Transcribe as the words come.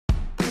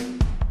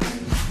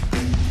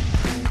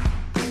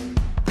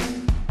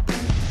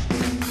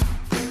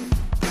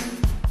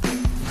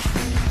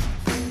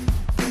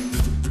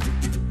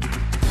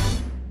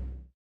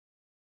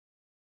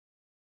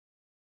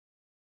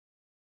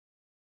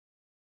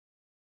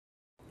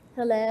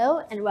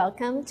Hello and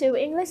welcome to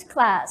English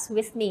class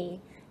with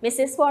me,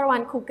 Mrs.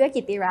 Warwan Kuka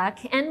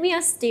Kitirak, and we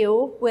are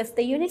still with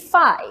the Unit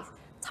 5,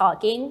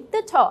 Talking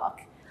the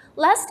Talk.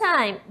 Last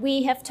time,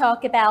 we have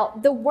talked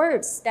about the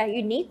words that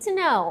you need to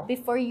know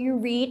before you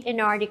read an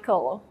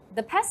article,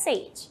 the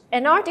passage,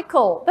 an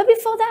article. But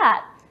before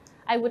that,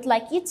 I would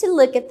like you to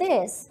look at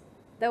this,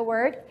 the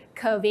word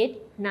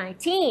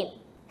COVID-19.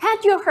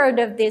 Had you heard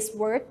of this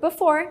word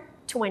before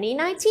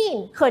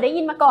 2019? เคยได้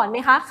ยินมาก่อนไหม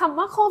คะคำ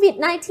ว่า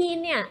COVID-19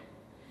 เนี่ย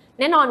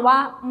แน่นอนว่า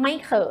ไม่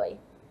เคย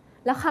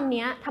แล้วคำ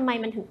นี้ทำไม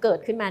มันถึงเกิด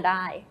ขึ้นมาไ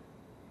ด้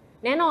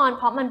แน่นอนเ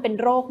พราะมันเป็น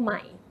โรคให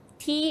ม่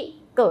ที่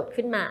เกิด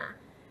ขึ้นมา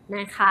น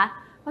ะคะ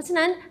เพราะฉะ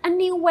นั้น a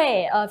new way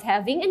of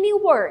having a new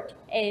word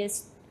is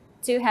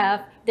to have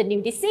the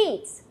new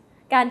disease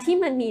การที่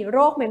มันมีโร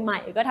คใหม่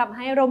ๆก็ทำใ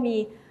ห้เรามี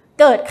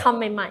เกิดคำ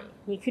ใหม่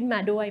ๆนี้ขึ้นมา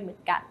ด้วยเหมือ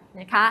นกัน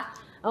นะคะ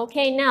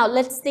Okay now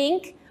let's think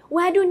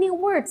where do new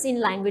words in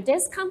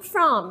languages come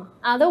from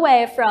other way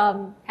from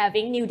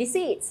having new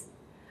disease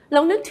ล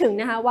องนึกถึง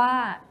นะคะว่า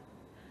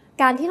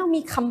การที่เรา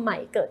มีคำใหม่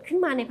เกิดขึ้น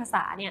มาในภาษ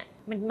าเนี่ย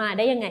มันมาไ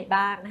ด้ยังไง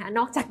บ้างนะคะน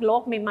อกจากโร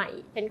คใหม่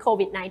ๆเป็นโค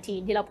วิด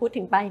 -19 ที่เราพูด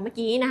ถึงไปเมื่อ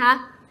กี้นะคะ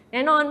แ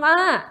น่นอนว่า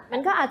มั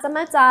นก็อาจจะม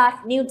าจาก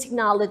new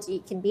technology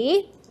can be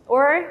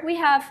or we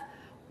have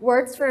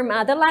words from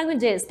other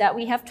languages that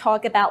we have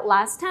talked about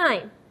last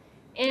time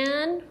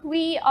and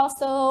we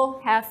also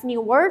have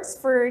new words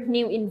for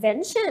new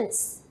inventions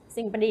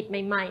สิ่งประดิษฐ์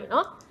ใหม่ๆเน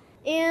าะ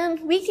and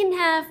we can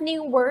have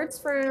new words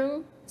from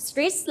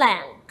street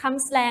slang ค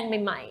ำ slang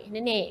ใหม่ๆ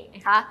นั่นเองน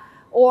ะคะ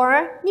or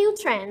new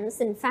trends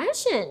and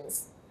fashions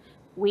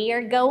we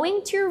are going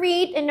to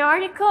read an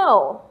article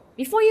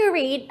before you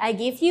read I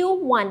give you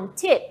one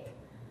tip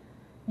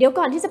เดี๋ยว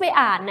ก่อนที่จะไป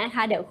อ่านนะค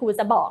ะเดี๋ยวครู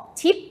จะบอก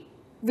tip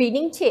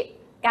reading tip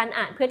การ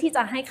อ่านเพื่อที่จ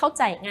ะให้เข้าใ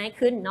จง่าย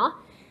ขึ้นเนาะ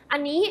อัน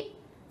นี้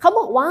เขา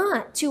บอกว่า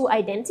to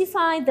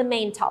identify the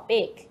main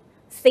topic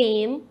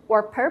theme or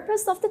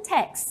purpose of the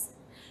text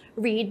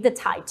read the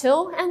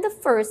title and the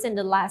first and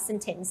the last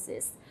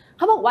sentences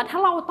เขาบอกว่าถ้า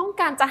เราต้อง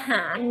การจะห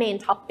า main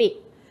topic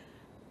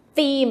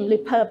theme หรื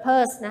อ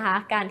purpose นะคะ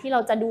การที่เรา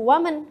จะดูว่า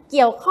มันเ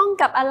กี่ยวข้อง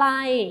กับอะไร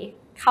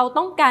เขา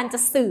ต้องการจะ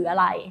สื่ออะ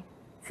ไร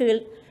คือ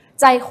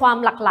ใจความ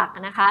หลัก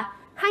ๆนะคะ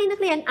ให้นัก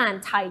เรียนอ่าน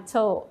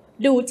title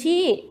ดู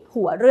ที่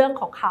หัวเรื่อง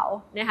ของเขา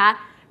นะคะ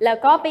แล้ว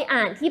ก็ไป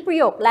อ่านที่ประ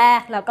โยคแร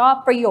กแล้วก็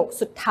ประโยค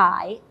สุดท้า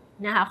ย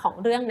นะคะของ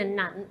เรื่อง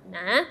นั้นๆน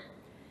ะ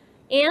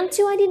and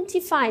to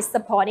identify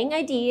supporting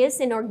ideas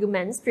and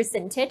arguments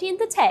presented in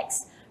the text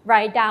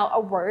write down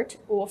a word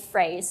or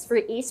phrase for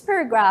each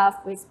paragraph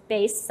which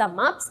best sum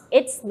up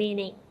its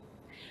meaning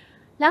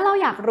แล้วเรา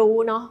อยากรู้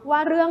เนาะว่า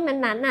เรื่อง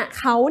นั้นๆน่ะ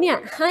เขาเนี่ย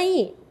ให้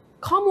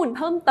ข้อมูลเ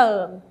พิ่มเติ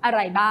มอะไร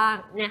บ้าง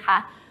นะคะ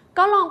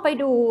ก็ลองไป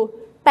ดู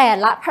แต่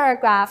ละ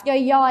paragraph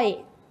ย่อย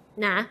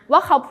ๆนะว่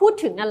าเขาพูด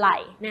ถึงอะไร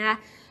นะคะ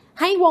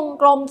ให้วง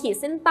กลมขีด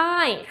เส้นใต้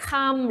ค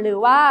ำหรือ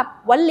ว่า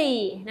วลี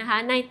นะคะ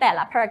ในแต่ล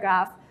ะ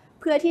paragraph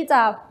เพื่อที่จ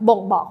ะบ่ง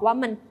บอกว่า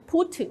มันพู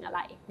ดถึงอะไร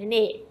นั่นเอ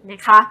งน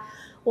ะคะ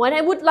What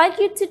I would like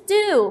you to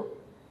do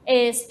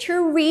is to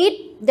read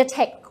the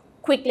text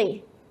quickly.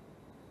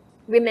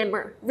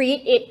 Remember, read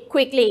it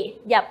quickly.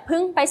 อย่าเพิ่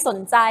งไปสน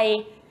ใจ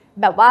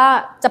แบบว่า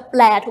จะแป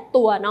ลทุก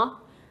ตัวเนาะ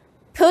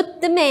Put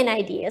the main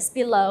ideas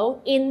below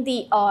in the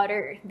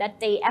order that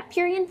they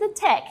appear in the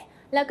text.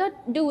 แล้วก็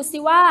ดูสิ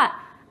ว่า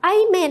ไอ้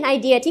main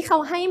idea ที่เขา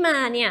ให้มา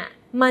เนี่ย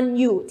มัน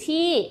อยู่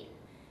ที่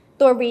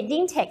ตัว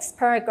reading text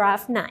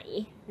paragraph ไหน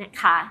นะ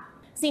คะ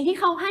สิ่งที่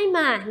เขาให้ม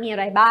ามีอะ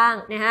ไรบ้าง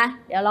นะคะ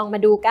เดี๋ยวลองม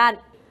าดูกัน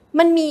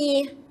มันมี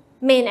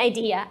main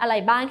idea อะไร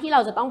บ้างที่เรา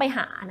จะต้องไปห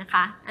านะค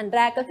ะอันแร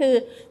กก็คือ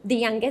the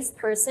youngest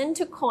person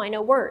to coin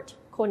a word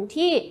คน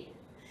ที่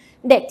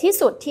เด็กที่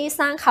สุดที่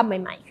สร้างคำใ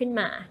หม่ๆขึ้น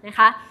มานะค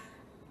ะ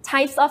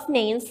types of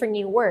names for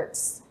new words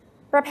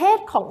ประเภท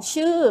ของ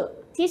ชื่อ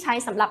ที่ใช้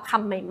สำหรับค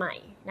ำใหม่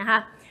ๆนะคะ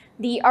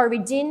the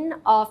origin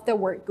of the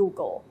word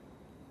Google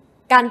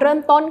การเริ่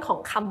มต้นของ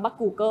คำว่า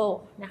Google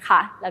นะคะ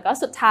แล้วก็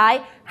สุดท้าย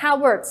how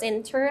words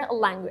enter a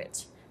language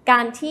กา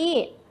รที่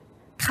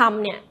ค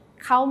ำเนี่ย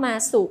เข้ามา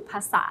สู่ภ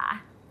าษา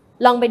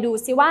ลองไปดู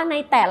ซิว่าใน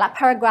แต่ละ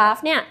paragraph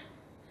เนี่ย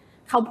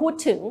เขาพูด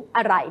ถึงอ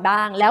ะไรบ้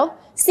างแล้ว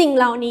สิ่ง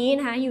เหล่านี้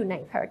นะคะอยู่ใน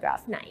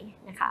paragraph ไหน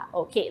นะคะโอ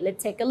เค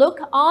let's take a look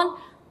on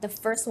the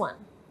first one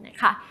นะ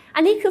คะอั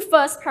นนี้คือ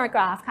first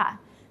paragraph ค่ะ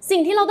สิ่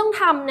งที่เราต้อง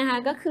ทำนะคะ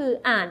ก็คือ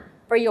อ่าน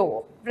ประโยค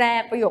แร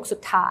กประโยคสุ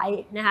ดท้าย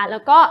นะคะแล้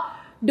วก็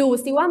ดู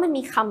ซิว่ามัน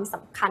มีคำส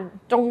ำคัญ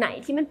ตรงไหน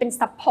ที่มันเป็น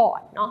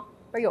support เนาะ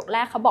ประโยคแร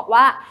กเขาบอก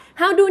ว่า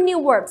how do new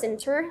words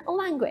enter a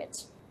language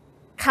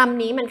ค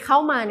ำนี้มันเข้า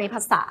มาในภ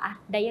าษา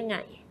ได้ยังไง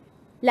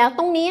แล้วต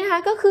รงนี้นะคะ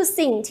ก็คือ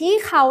สิ่งที่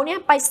เขาเนี่ย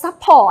ไป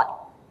support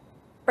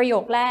ประโย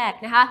คแรก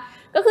นะคะ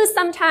ก็คือ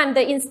sometimes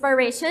the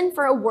inspiration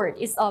for a word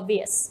is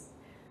obvious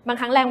บาง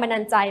ครั้งแรงบันดา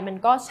ลใจมัน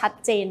ก็ชัด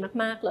เจน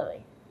มากๆเลย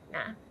น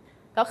ะ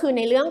ก็คือใ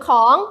นเรื่องข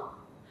อง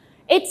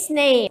its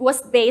name was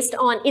based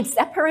on its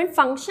apparent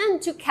function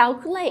to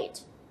calculate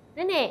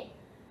นั่นเอง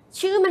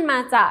ชื่อมันมา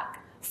จาก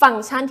ฟัง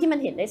ก์ชันที่มัน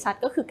เห็นได้ชัด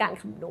ก็คือการ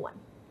คำนวณ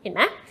เห็นไห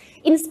ม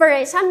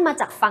inspiration มา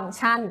จากฟังก์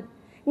ชัน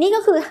นี่ก็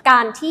คือกา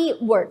รที่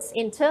words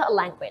enter a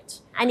language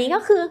อันนี้ก็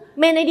คือ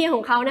เมนไอเดียข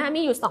องเขานะคะ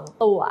มีอยู่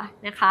2ตัว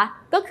นะคะ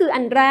ก็คืออั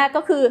นแรก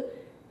ก็คือ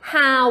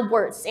how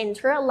words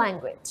enter a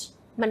language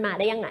มันมา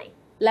ได้ยังไง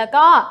แล้ว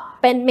ก็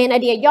เป็นเมนไอ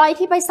เดียย่อย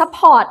ที่ไปซัพพ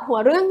อร์ตหัว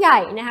เรื่องใหญ่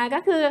นะคะก็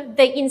คือ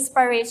the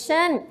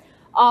inspiration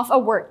of a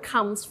word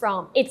comes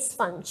from its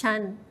function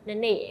นั่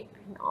นเอง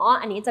เนาะ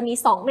อันนี้จะมี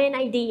2เมนไ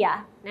อเดีย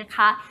นะค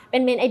ะเป็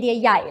นเมนไอเดีย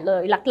ใหญ่เล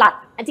ยหลัก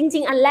ๆจริ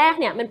งๆอันแรก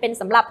เนี่ยมันเป็น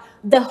สำหรับ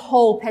the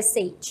whole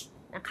passage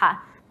นะคะ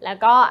แล้ว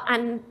ก็อั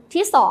น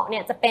ที่2เนี่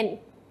ยจะเป็น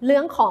เรื่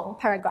องของ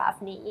paragraph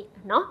นี้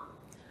เนาะ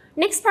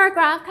next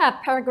paragraph ค่ะ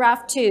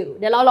paragraph 2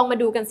เดี๋ยวเราลองมา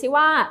ดูกันซิ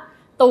ว่า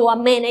ตัว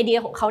เมนไอเดีย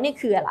ของเขาเนี่ย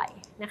คืออะไร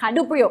นะคะ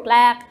ดูประโยคแร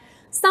ก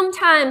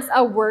sometimes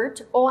a word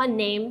or a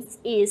name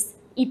is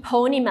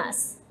eponymous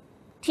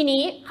ที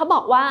นี้เขาบ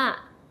อกว่า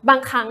บา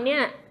งครั้งเนี่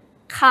ย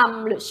ค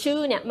ำหรือชื่อ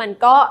เนี่ยมัน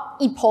ก็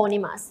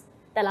eponymous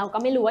แต่เราก็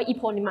ไม่รู้ว่า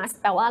eponymous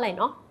แปลว่าอะไร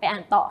เนาะไปอ่า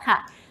นต่อค่ะ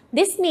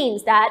This means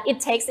that it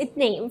takes its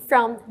name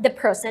from the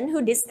person who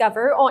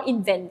discovered or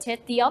invented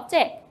the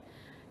object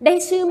ได้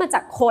ชื่อมาจ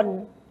ากคน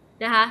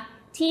นะคะ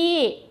ที่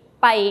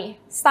ไป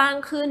สร้าง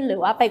ขึ้นหรื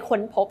อว่าไปค้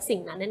นพบสิ่ง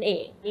นั้นนั่นเอ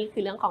งนี่คื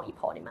อเรื่องของ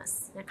eponymous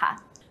นะคะ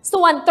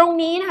ส่วนตรง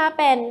นี้นะคะ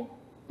เป็น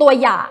ตัว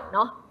อย่างเน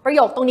าะประโย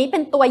คตรงนี้เป็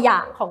นตัวอย่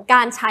างของก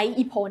ารใช้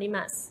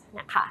eponymous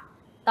นะคะ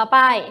ต่อไป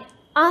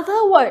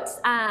other words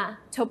are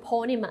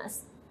toponymous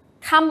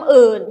คำ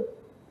อื่น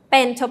เ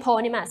ป็น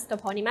toponymous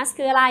toponymous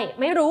คืออะไร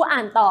ไม่รู้อ่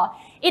านต่อ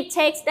it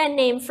takes their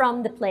name from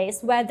the place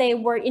where they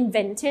were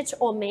invented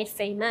or made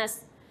famous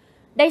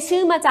ได้ชื่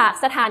อมาจาก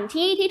สถาน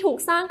ที่ที่ถูก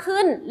สร้าง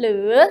ขึ้นหรื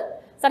อ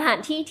สถาน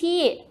ที่ที่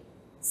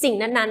สิ่ง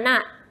นั้นๆน่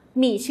ะ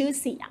มีชื่อ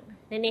เสียง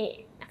นั่นเอง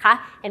นะคะ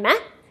เห็นไหม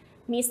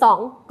มี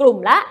2กลุ่ม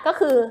ละก็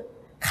คือ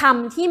ค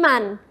ำที่มั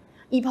น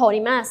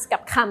eponymous กั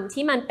บคำ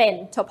ที่มันเป็น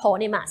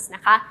toponymous น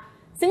ะคะ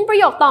ซึ่งประ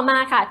โยคต่อมา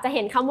ค่ะจะเ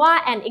ห็นคำว่า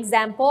an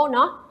example เน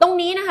าะตรง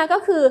นี้นะคะก็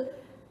คือ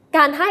ก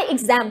ารให้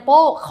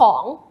example ขอ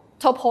ง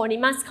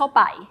toponymous เข้าไ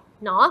ป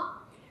เนาะ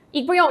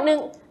อีกประโยคนึง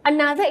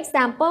another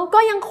example ก็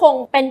ยังคง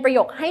เป็นประโย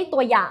คให้ตั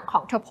วอย่างขอ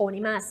ง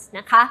toponymous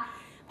นะคะ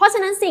เพราะฉ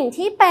ะนั้นสิ่ง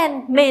ที่เป็น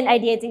main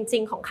idea จริ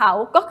งๆของเขา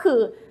ก็คือ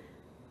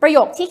ประโย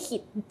คที่ขี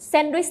ดเ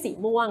ส้นด้วยสี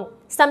ม่วง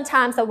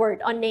sometimes a word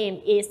or name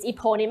is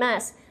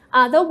eponymous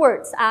other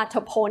words are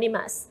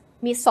toponymous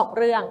มี2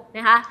เรื่องน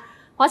ะคะ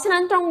เพราะฉะนั้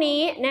นตรง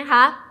นี้นะค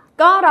ะ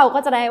ก็เราก็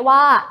จะได้ว่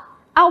า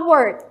a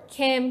word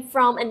came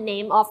from a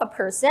name of a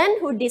person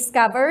who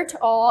discovered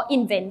or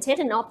invented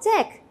an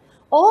object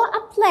or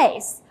a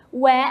place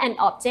where an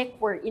object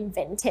were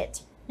invented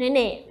นั่น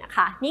เองนะค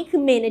ะนี่คื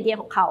อ main idea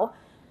ของเขา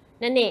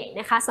นั่นเอง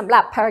นะคะสำหรั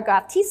บ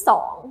paragraph ที่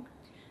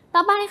2ต่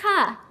อไปค่ะ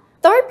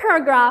third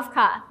paragraph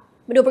ค่ะ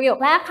มาดูประโยค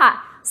แรกค่ะ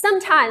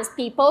sometimes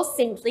people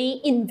simply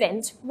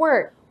invent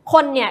word ค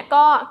นเนี่ย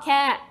ก็แ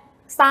ค่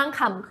สร้าง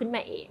คำขึ้นม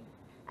าเอง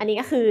อันนี้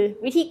ก็คือ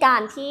วิธีการ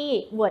ที่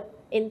word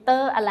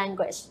enter a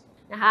language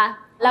นะคะ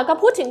แล้วก็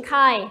พูดถึงใค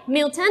ร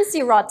Milton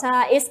Sirota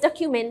is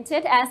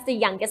documented as the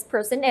youngest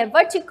person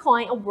ever to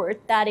coin a word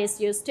that is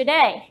used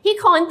today. He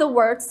coined the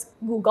words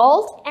Google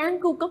and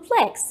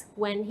Googleplex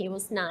when he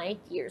was 9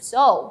 years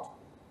old.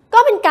 ก็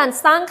เป็นการ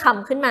สร้างค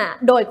ำขึ้นมา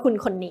โดยคุณ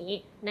คนนี้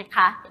นะค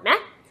ะเห็นไหม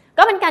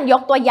ก็เป็นการย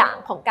กตัวอย่าง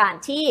ของการ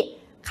ที่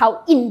เขา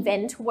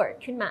invent word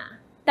ขึ้นมา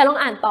แต่ลอง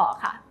อ่านต่อ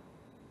ค่ะ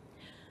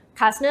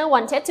Kastner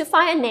wanted to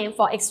find a name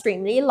for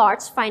extremely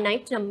large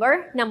finite number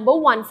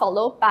 1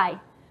 followed by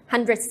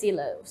 100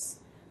 syllables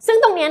ซึ่ง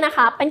ตรงนี้นะค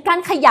ะเป็นการ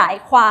ขยาย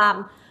ความ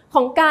ข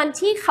องการ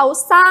ที่เขา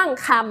สร้าง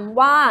คำ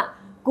ว่า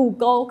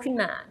Google ขึ้น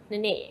มา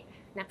นั่นเอง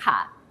นะคะ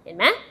เห็น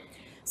ไหม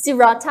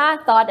Sirota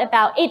thought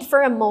about it for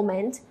a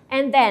moment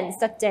and then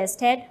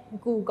suggested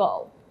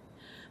Google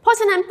เพราะ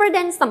ฉะนั้นประเ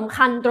ด็นสำ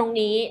คัญตรง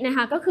นี้นะค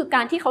ะก็คือก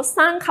ารที่เขาส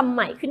ร้างคำให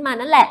ม่ขึ้นมา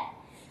นั่นแหละ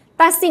แ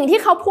ต่สิ่งที่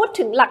เขาพูด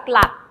ถึงห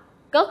ลัก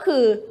ๆก็คื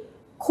อ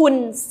คุณ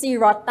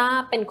Sirota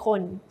เป็นค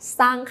น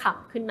สร้างค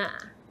ำขึ้นมา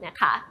นะ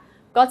คะ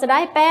ก็จะได้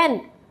เป็น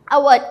a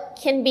word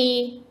can be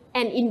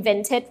an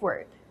invented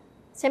word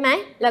ใช่ไหม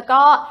แล้ว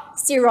ก็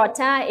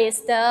Sirota is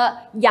the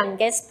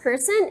youngest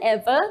person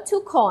ever to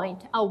coin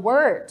a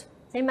word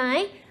ใช่ไหม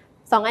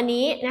2อัน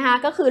นี้นะคะ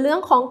ก็คือเรื่อ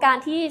งของการ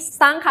ที่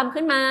สร้างคำ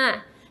ขึ้นมา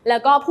แล้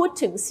วก็พูด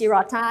ถึง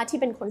Sirota ที่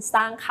เป็นคนส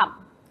ร้างค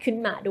ำขึ้น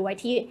มาด้วย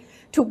ที่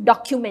ถูก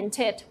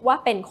documented ว่า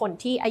เป็นคน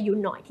ที่อายุ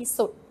น้อยที่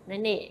สุดนั่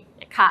นเอง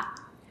นะคะ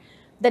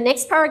The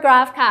next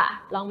paragraph ค่ะ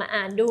ลองมา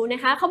อ่านดูน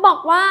ะคะเขาบอก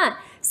ว่า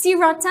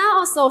Sirota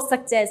also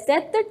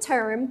suggested the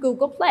term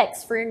Googleplex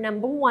for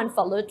number 1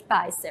 followed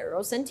by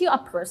zeros until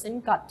a person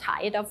got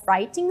tired of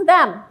writing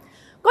them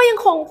ก็ยัง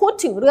คงพูด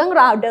ถึงเรื่อง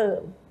ราวเดิ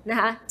มนะ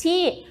คะ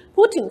ที่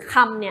พูดถึงค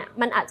ำเนี่ย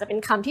มันอาจจะเป็น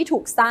คำที่ถู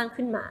กสร้าง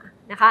ขึ้นมา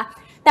นะคะ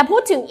แต่พู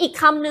ดถึงอีก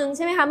คำหนึ่งใ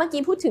ช่ไหมคะเมื่อ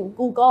กี้พูดถึง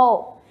Google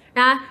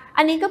นะ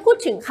อันนี้ก็พูด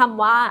ถึงค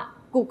ำว่า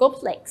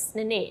Googleplex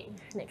นั่นเอง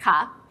นะคะ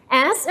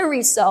As a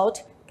result,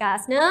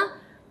 Kastner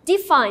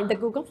defined the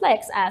Googleplex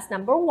as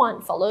number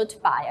 1 followed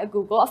by a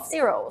Google of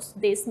zeros.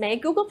 This made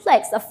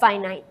Googleplex a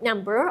finite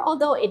number,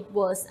 although it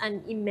was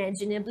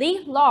unimaginably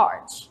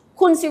large.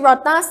 คุณ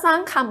Sirota สร้าง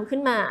คำขึ้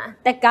นมา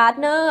แต่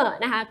Gardner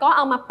นะคะก็เอ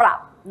ามาปรับ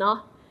เนาะ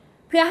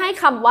เพื่อให้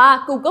คำว่า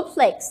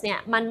Googleplex เนี่ย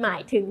มันหมา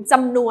ยถึงจ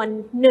ำนวน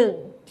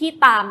1ที่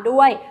ตามด้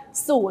วย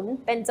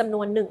0เป็นจำน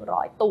วน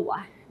100ตัว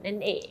นั่น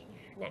เอง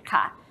นะค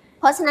ะ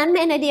เพราะฉะนั้น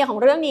main idea ของ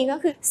เรื่องนี้ก็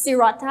คือ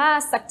Sirota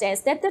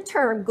suggested the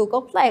term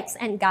Googleplex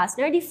and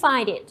Gartner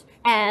defined it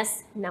as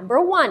number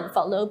 1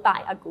 followed by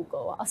a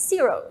Google of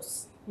zeros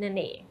นั่น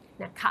เอง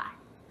นะคะ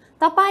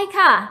ต่อไป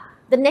ค่ะ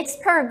the next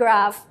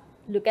paragraph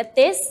look at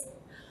this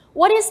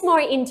What is more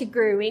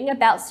intriguing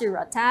about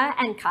Sirota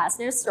and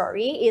Gartner's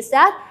story is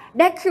that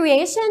their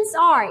creations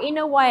are, in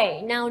a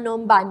way, now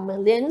known by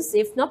millions,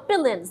 if not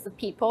billions, of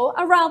people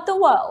around the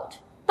world.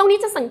 ตรงนี้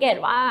จะสังเกต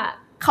ว่า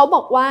เขาบ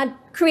อกว่า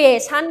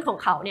creation ของ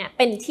เขาเนี่ยเ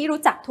ป็นที่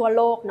รู้จักทั่วโ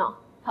ลกเนาะ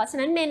เพราะฉะ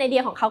นั้น main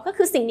idea ของเขาก็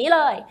คือสิ่งนี้เ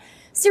ลย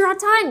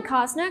Sirota and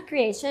Gartner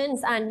creations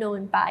are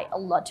known by a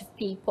lot of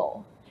people.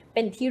 เ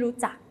ป็นที่รู้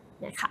จัก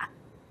นะคะ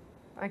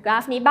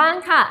paragraph นี้บ้าง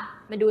ค่ะ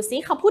มาดูซิ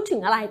เขาพูดถึง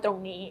อะไรตรง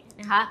นี้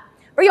นะคะ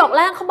ประโยคแ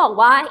รกเขาบอก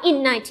ว่า in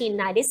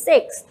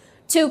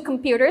 1996 two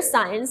computer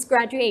science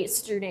graduate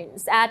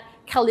students at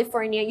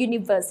California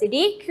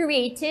University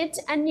created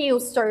a new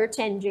search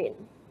engine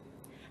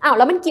แ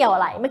ล้วมันเกี่ยวอ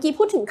ะไรเมื่อกี้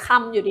พูดถึงค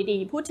ำอยู่ดี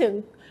ๆพูดถึง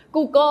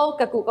Google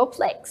กับ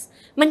Googleplex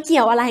มันเกี่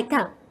ยวอะไร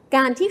กับก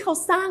ารที่เขา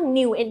สร้าง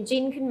new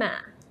engine ขึ้นมา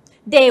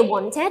They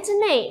wanted a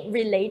name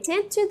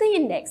related to the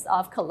index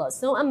of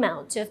colossal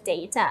amount of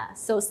data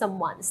so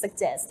someone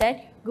suggested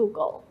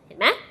Google เห็น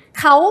ไหม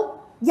เขา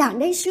อยาก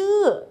ได้ชื่อ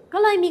ก็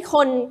เลยมีค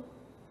น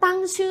ตั้ง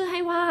ชื่อให้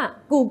ว่า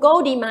Google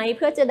ดีไหมเ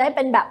พื่อจะได้เ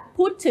ป็นแบบ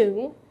พูดถึง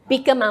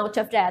big amount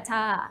of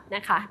data น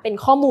ะคะเป็น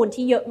ข้อมูล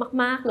ที่เยอะ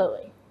มากๆเล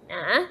ยน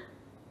ะ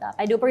ต่อไป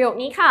ดูประโยค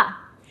นี้ค่ะ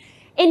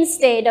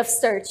Instead of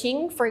searching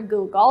for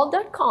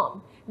google.com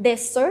they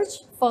search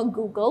for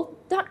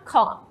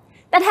google.com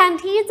แต่แทน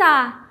ที่จะ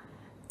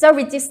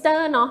register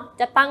เนาะ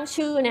จะตั้ง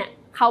ชื่อเนี่ย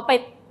เขาไป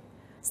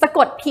สะก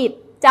ดผิด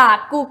จาก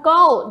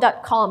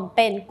google.com เ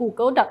ป็น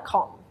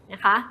google.comน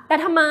ะคะแต่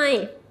ทำไม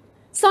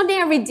so they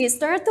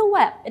registered the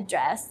web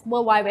address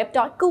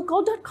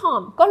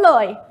www.google.com ก็เล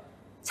ย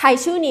ใช้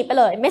ชื่อนี้ไป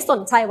เลยไม่ส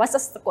นใจว่าจะ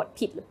สะกด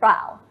ผิดหรือเปล่า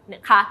น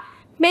ะคะ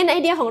main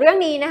idea ของเรื่อง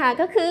นี้นะคะ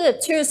ก็คือ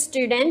two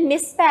students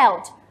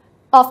misspelled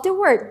of the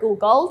word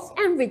Google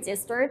and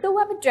registered the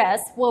web address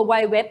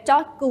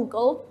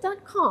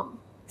www.google.com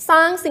สร้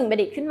างสิ่งประ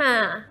ดิษฐ์ขึ้นมา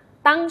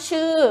ตั้ง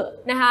ชื่อ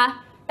นะคะ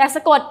แต่ส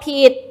ะกด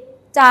ผิด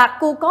จาก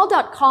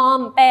google.com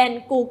เป็น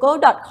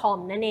google.com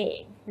นั่นเอง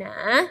นะ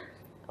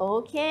โอ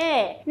เค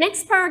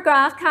next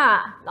paragraph ค่ะ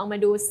ลองมา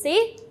ดูซิ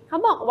เขา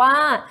บอกว่า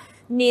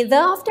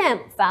neither of them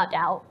found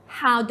out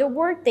how the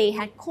word they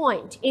had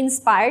coined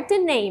inspired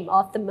the name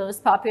of the most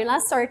popular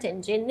search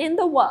engine in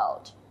the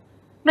world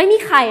ไม่มี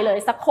ใครเลย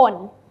สักคน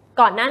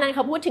ก่อนหน้านั้นเข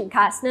าพูดถึง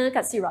Gartner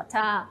กับ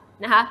Sirota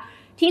นะคะ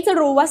ที่จะ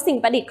รู้ว่าสิ่ง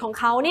ประดิษฐ์ของ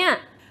เขาเนี่ย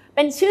เ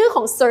ป็นชื่อข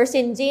อง search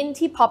engine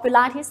ที่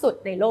popular ที่สุด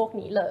ในโลก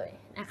นี้เลย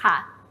นะคะ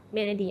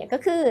main idea ก็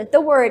คือ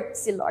the word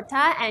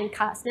Sirota and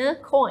Gartner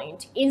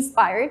coined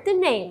inspired the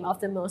name of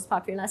the most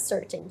popular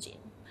search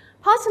engine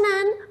เพราะฉะ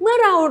นั้นเมื่อ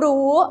เรา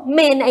รู้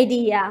main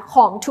idea ข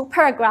องทุก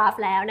paragraph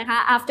แล้วนะคะ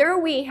after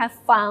we have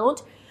found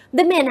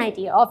the main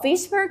idea of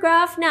each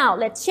paragraph now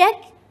let's check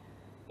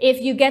if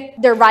you get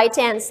the right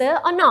answer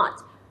or not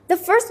the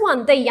first one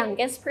the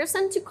youngest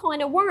person to coin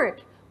a word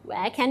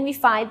where can we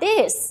find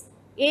this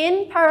in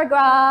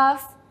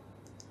paragraph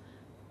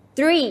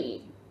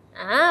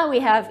 3we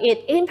have it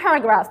in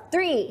paragraph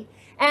 3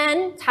 and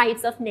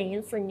types of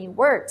names for new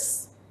words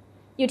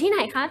อยู่ที่ไหน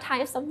คะ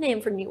types of name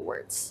for new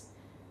words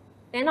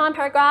แน่นอน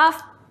paragraph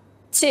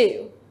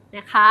 2 น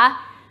ะคะ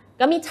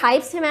ก็มี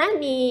types ใช่ไหม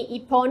มี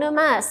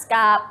eponymous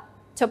กับ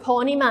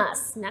toponymous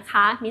นะค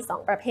ะมี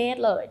2ประเภท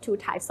เลย two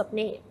types of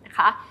name นะค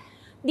ะ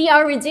the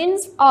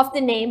origins of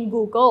the name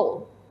Google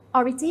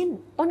origin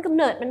ต้นกำ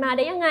เนิดมันมาไ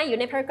ด้ยังไงอยู่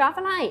ใน paragraph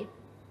อะไร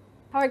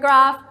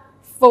paragraph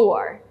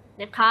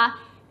 4 นะคะ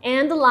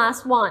and the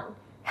last one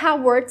how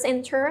words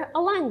enter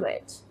a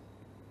language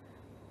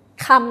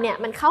คำเนี่ย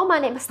มันเข้ามา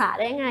ในภาษาไ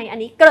ด้ยังไงอัน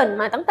นี้เกริ่น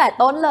มาตั้งแต่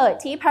ต้นเลย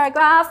ที่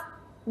paragraph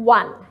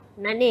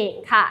 1 นั่นเอง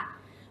ค่ะ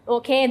โอ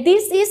เค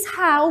this is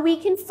how we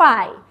can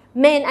find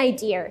main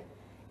idea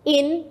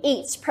in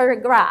each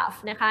paragraph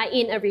นะคะ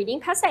in a reading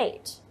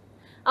passage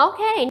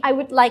okay I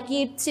would like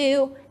you to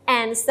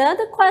answer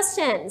the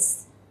questions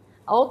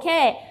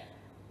okay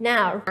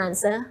now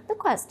answer the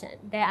question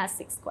there are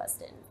 6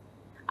 questions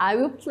I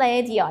will play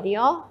the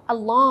audio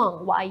along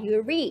while you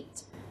read.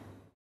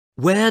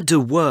 Where do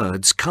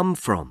words come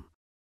from?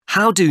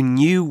 How do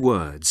new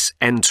words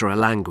enter a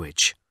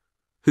language?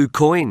 Who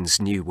coins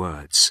new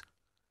words?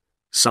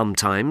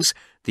 Sometimes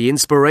the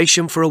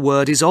inspiration for a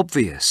word is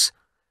obvious.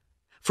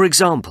 For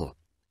example,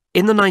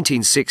 in the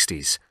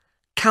 1960s,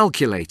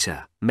 calculator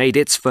made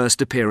its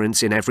first appearance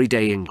in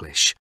everyday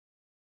English.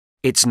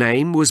 Its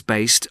name was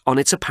based on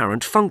its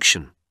apparent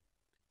function,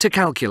 to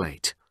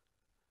calculate.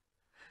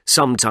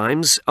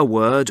 Sometimes a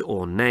word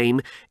or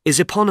name is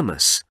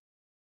eponymous.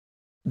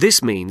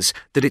 This means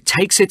that it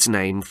takes its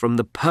name from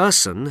the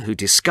person who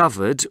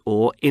discovered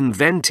or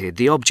invented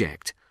the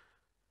object.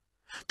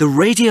 The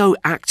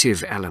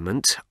radioactive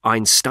element,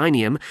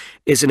 Einsteinium,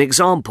 is an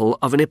example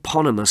of an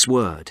eponymous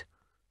word.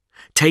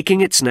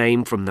 taking its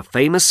name from the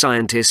famous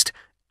scientist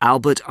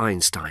Albert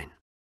Einstein.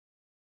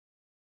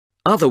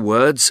 Other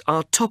words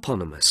are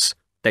toponymous.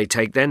 They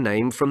take their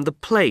name from the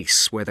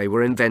place where they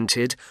were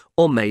invented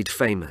or made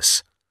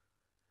famous.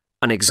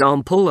 An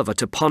example of a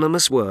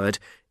toponymous word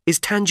is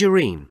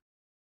tangerine,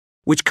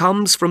 which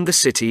comes from the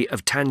city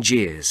of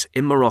Tangiers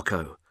in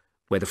Morocco,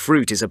 where the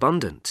fruit is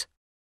abundant.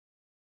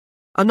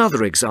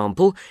 Another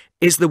example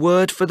is the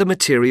word for the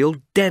material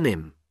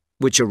denim,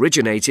 which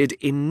originated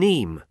in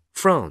Nîmes,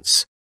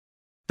 France.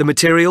 The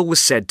material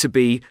was said to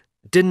be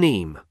de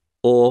Nîmes,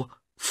 or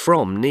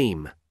from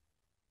Nîmes.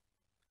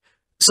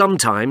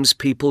 Sometimes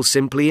people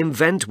simply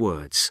invent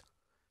words.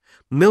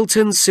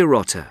 Milton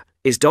Sirota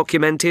is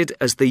documented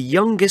as the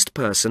youngest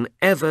person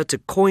ever to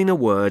coin a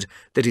word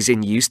that is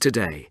in use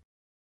today.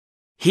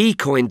 He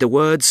coined the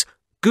words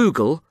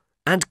Google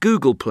and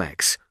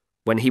Googleplex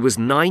when he was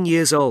 9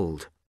 years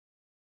old.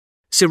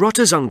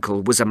 Sirota's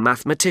uncle was a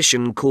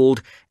mathematician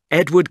called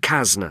Edward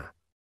Kasner.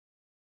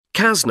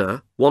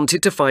 Kasner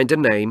wanted to find a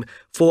name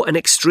for an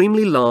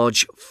extremely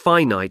large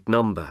finite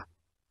number,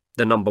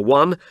 the number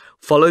 1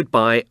 followed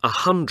by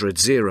 100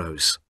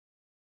 zeros.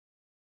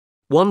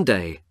 One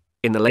day,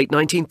 in the late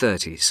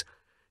 1930s,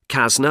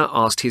 Kasner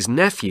asked his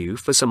nephew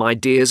for some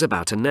ideas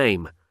about a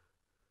name.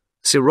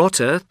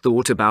 Sirota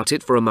thought about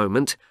it for a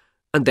moment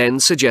and then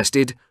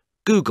suggested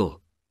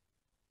Google.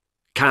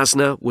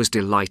 Kasner was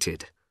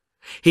delighted.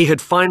 He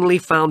had finally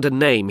found a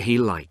name he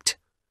liked.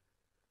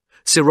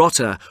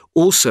 Sirota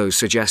also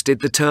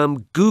suggested the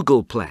term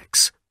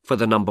Googleplex for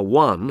the number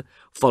 1,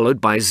 followed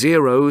by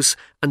zeros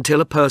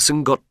until a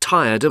person got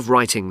tired of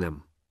writing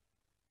them.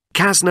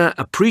 Kasner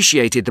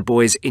appreciated the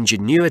boy's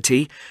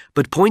ingenuity,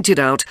 but pointed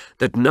out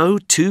that no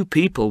two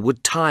people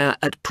would tire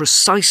at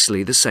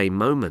precisely the same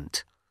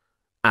moment.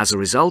 As a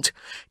result,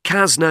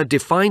 Kasner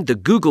defined the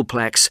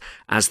Googleplex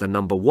as the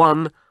number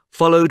 1,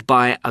 followed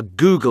by a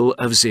googol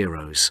of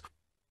zeros.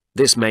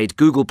 This made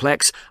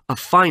Googleplex a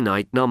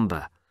finite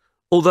number,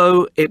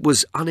 although it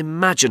was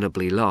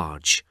unimaginably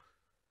large.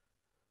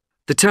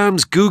 The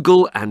terms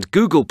Google and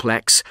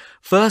Googleplex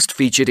first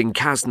featured in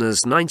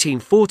Kasner's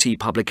 1940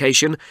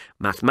 publication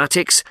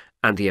Mathematics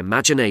and the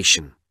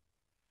Imagination.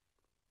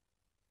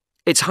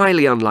 It's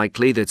highly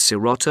unlikely that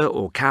Sirota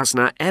or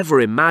Kasner ever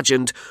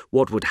imagined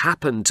what would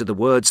happen to the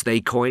words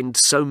they coined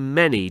so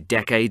many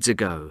decades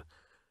ago.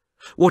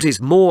 What is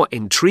more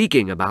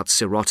intriguing about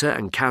Sirota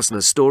and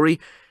Kasner's story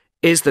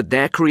is that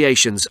their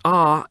creations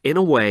are, in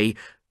a way,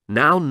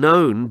 now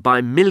known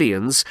by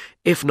millions,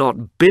 if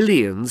not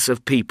billions,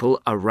 of people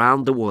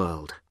around the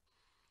world.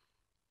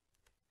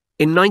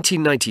 In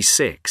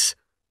 1996,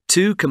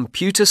 2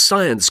 computer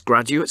science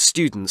graduate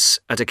students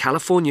at a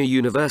California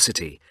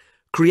university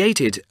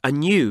created a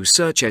new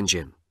search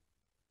engine.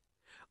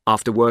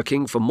 After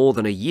working for more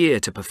than a year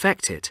to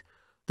perfect it,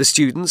 the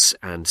students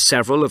and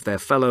several of their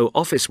fellow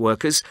office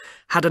workers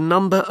had a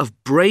number of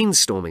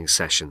brainstorming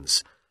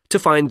sessions to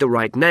find the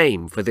right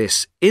name for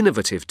this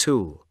innovative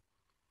tool.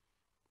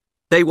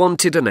 They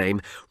wanted a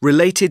name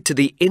related to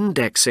the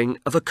indexing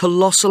of a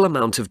colossal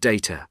amount of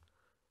data,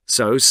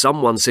 so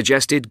someone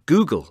suggested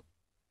Google.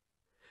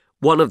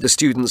 One of the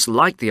students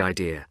liked the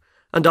idea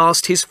and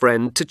asked his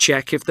friend to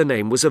check if the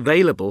name was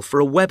available for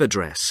a web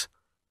address.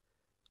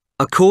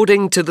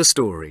 According to the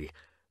story,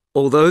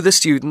 although the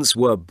students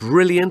were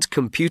brilliant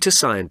computer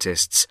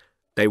scientists,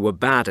 they were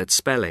bad at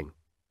spelling.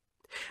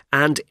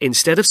 And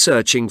instead of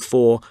searching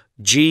for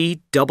GOOGOL.com,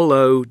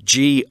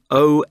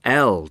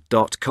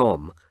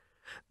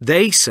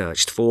 they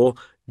searched for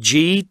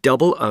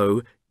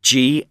GOOGLE.com.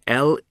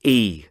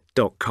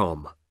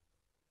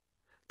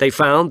 They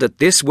found that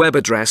this web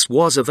address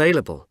was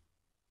available.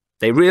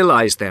 They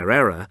realized their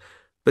error,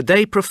 but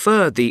they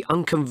preferred the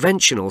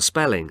unconventional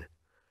spelling.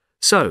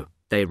 So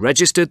they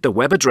registered the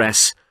web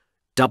address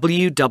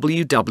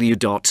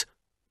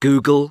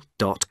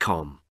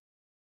www.google.com.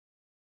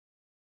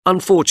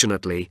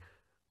 Unfortunately,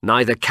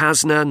 neither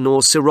Kasner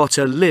nor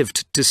Sirota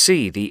lived to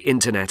see the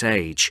Internet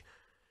age.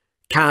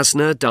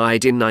 Kasner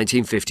died in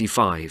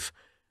 1955,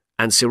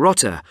 and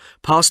Sirota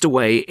passed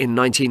away in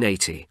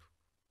 1980.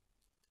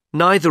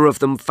 Neither of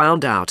them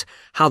found out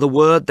how the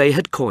word they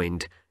had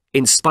coined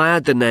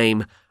inspired the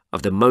name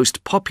of the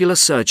most popular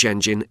search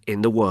engine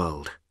in the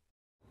world.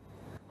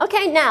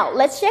 Okay, now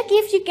let's check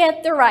if you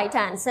get the right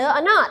answer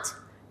or not.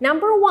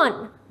 Number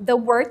 1, the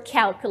word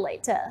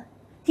calculator.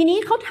 ทีนี้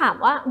เขาถาม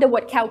ว่า the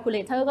word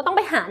calculator ก็ต้องไ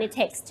ปหาใน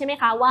text ใช่ไหม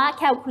คะว่า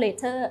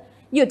calculator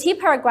อยู่ที่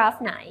paragraph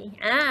ไหน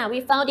we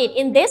found it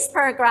in this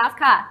paragraph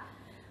ค่ะ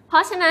เพรา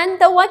ะฉะนั้น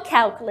the word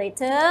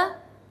calculator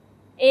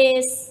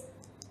is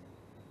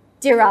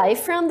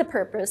derived from the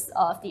purpose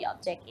of the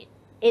object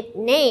it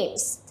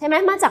names ใช่ไหม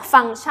มาจาก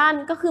ฟังก์ชัน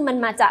ก็คือมัน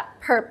มาจาก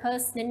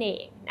purpose นั่นเอ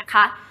งนะค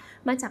ะ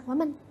มาจากว่า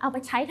มันเอาไป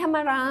ใช้ทำ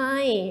อะไร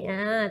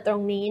ตร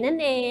งนี้นั่น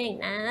เอง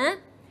นะ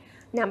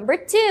Number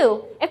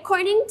 2,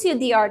 according to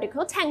the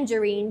article,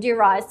 tangerine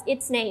derives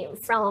its name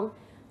from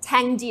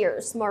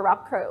Tangiers,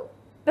 Morocco,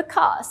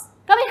 because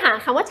ก็ไปหา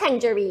คำว่า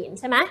tangerine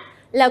ใช่ไหม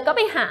แล้วก็ไป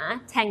หา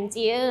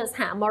Tangiers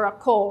หา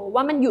Morocco ว่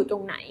ามันอยู่ตร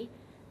งไหน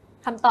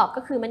คำตอบ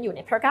ก็คือมันอยู่ใน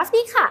paragraph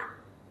นี้ค่ะ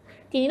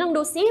ทีนี้ลอง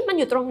ดูซิมัน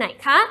อยู่ตรงไหน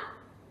คะ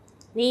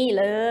นี่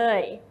เล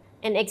ย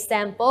An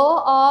example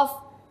of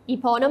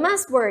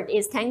eponymous word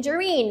is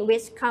tangerine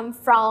which come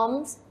from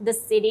the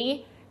city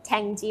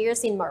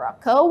Tangiers in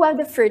Morocco where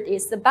the fruit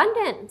is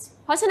abundant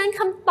เพราะฉะนั้น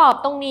คำตอบ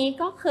ตรงนี้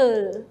ก็คือ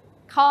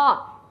ข้อ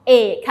A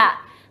ค่ะ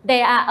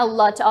There are a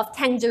lot of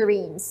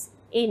tangerines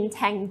in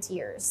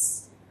Tangiers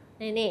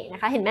นี่นะ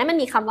คะเห็นไหมมัน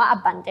มีคำว่า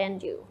abundant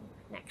อยู่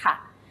นะคะ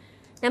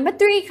Number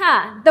 3 ค่ะ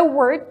The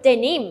word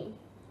denim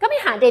ก็ไป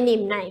หา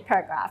denim ใน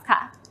paragraph ค่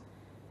ะ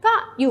ก็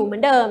อยู่เหมือ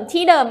นเดิม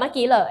ที่เดิมเมื่อ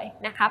กี้เลย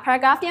นะคะ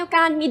paragraph เดียว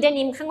กันมี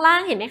denim ข้างล่า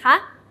งเห็นไหมคะ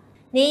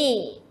นี่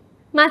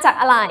มาจาก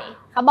อะไร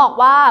เขาบอก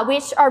ว่า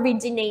which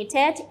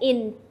originated in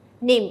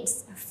Nimes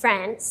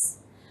France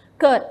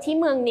เกิดที่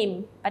เมืองนิม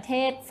ประเท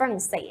ศฝรั่ง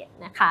เศส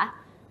นะคะ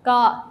ก็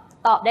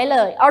ตอบได้เล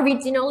ย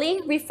originally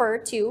refer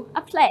to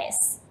a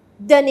place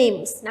the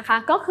Nimes นะคะ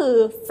ก็คือ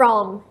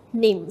from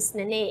Nimes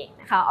นั่นเอง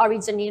นะคะ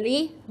originally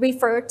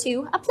refer to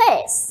a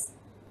place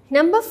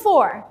number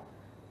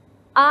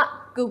 4 a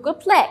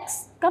Googleplex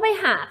ก็ไป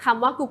หาค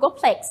ำว่า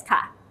Googleplex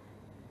ค่ะ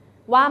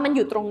ว่ามันอ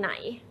ยู่ตรงไหน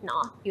เนา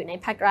ะอยู่ใน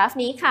paragraph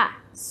นี้ค่ะ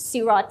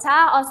Sirota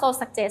also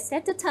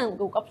suggested the term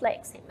Googleplex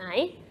เห็นไหม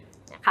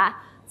นะคะ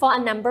for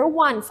a number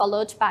 1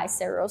 followed by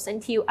zeros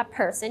until a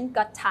person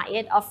got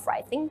tired of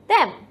writing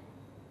them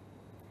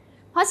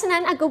เพราะฉะนั้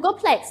น a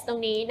Googleplex ตรง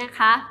นี้นะค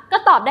ะก็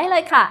ตอบได้เล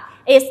ยค่ะ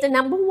is the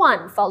number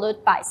 1 followed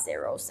by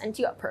zeros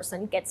until a person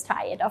gets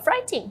tired of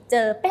writing เจ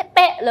อเ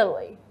ป๊ะๆเล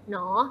ยเน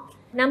าะ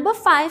number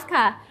 5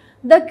 ค่ะ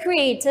the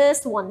creators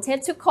wanted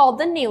to call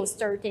the new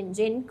search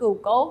engine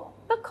Google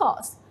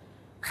because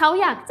เขา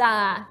อยากจะ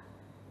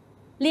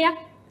เรียก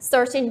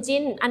search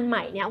engine อันให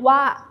ม่เนี่ยว่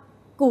า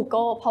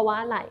Google เพราะว่า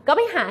อะไรก็ไ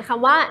ปหาค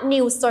ำว่า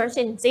new search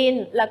engine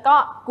แล้วก็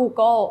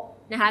Google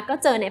นะคะก็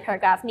เจอใน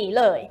paragraph นี้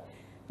เลย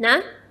นะ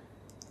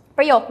ป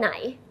ระโยคไหน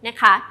นะ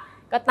คะ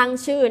ก็ตั้ง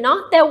ชื่อเนาะ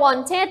they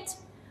wanted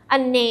a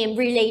name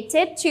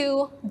related to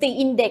the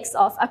index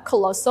of a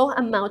colossal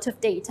amount of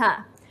data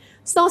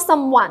so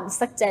someone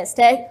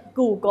suggested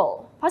Google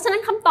เพราะฉะนั้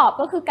นคำตอบ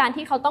ก็คือการ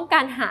ที่เขาต้องก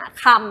ารหา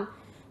ค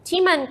ำ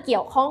ที่มันเกี่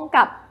ยวข้อง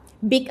กับ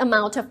big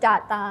amount of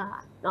data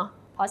เนาะ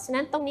เพราะฉะ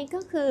นั้นตรงนี้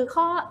ก็คือ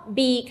ข้อ B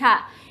ค่ะ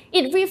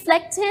it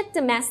reflected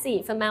the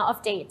massive amount of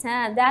data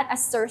that a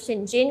search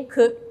engine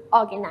could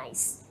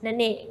organize นั่น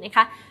เองนะค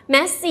ะ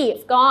massive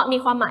ก็มี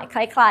ความหมายค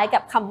ล้ายๆกั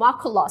บคำว่า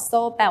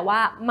colossal แปลว่า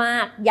มา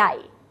กใหญ่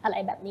อะไร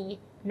แบบนี้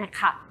นะค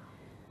ะ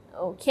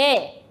โอเค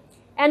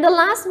and the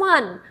last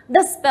one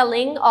the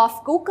spelling of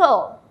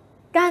Google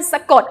การส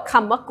ะกดค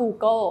ำว่า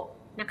Google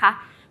นะคะ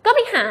ก็ไป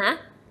หา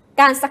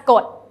การสะก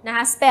ดนะค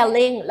ะ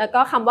spelling แล้วก็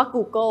คำว่า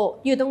Google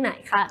อยู่ตรงไหน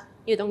คะ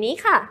อยู่ตรงนี้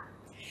ค่ะ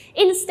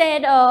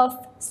instead of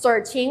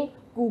searching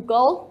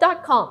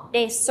google.com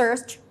they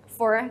searched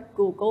for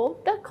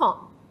google.com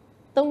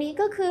ตรงนี้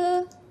ก็คือ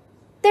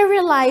they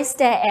realized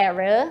their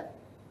error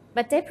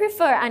but they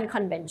prefer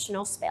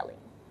unconventional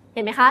spelling เ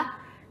ห็นไหมคะ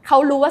เขา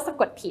รู้ว่าสะ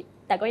กดผิด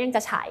แต่ก็ยังจ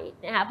ะใช้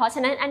นะคะเพราะฉ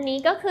ะนั้นอันนี้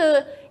ก็คือ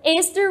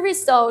is the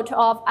result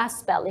of a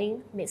spelling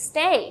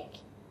mistake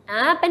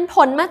เป็นผ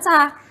ลมาจ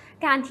าก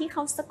การที่เข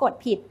าสะกด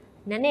ผิด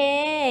นั่นเอ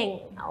ง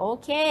โอ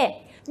เค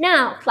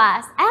now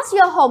class as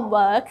your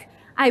homework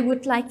I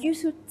would like you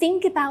to think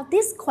about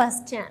this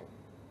question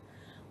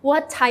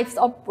what types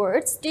of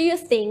words do you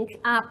think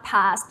are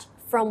passed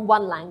from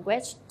one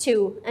language to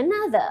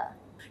another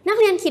นัก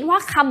เรียนคิดว่า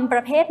คำปร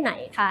ะเภทไหน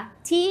คะ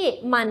ที่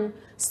มัน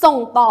ส่ง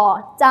ต่อ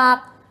จาก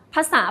ภ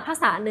า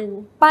ษาหนึ่ง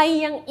ไป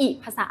ยังอีก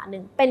ภาษาหนึ่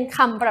งเป็นค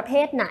ำประเภ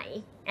ทไหน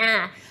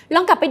ล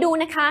องกลับไปดู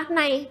นะคะใ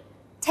น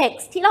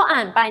text ที่เราอ่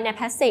านไปใน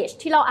passage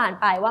ที่เราอ่าน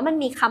ไปว่ามัน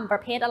มีคำปร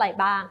ะเภทอะไร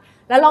บ้าง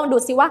แล้วลองดู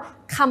ซิว่า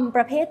คำป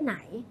ระเภทไหน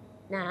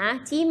นะ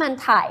ที่มัน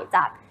ถ่ายจ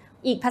าก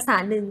อีกภาษา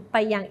หนึ่งไป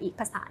ยังอีก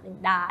ภาษาหนึ่ง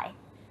ได้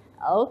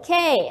โอเค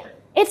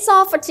it's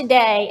all for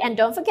today and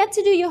don't forget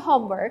to do your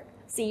homework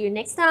see you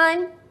next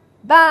time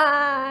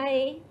bye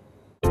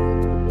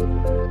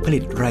ผลิ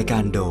ตรายกา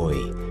รโดย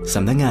ส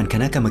ำนักงานค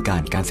ณะกรรมกา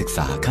รการศึกษ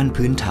าขั้น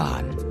พื้นฐา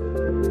น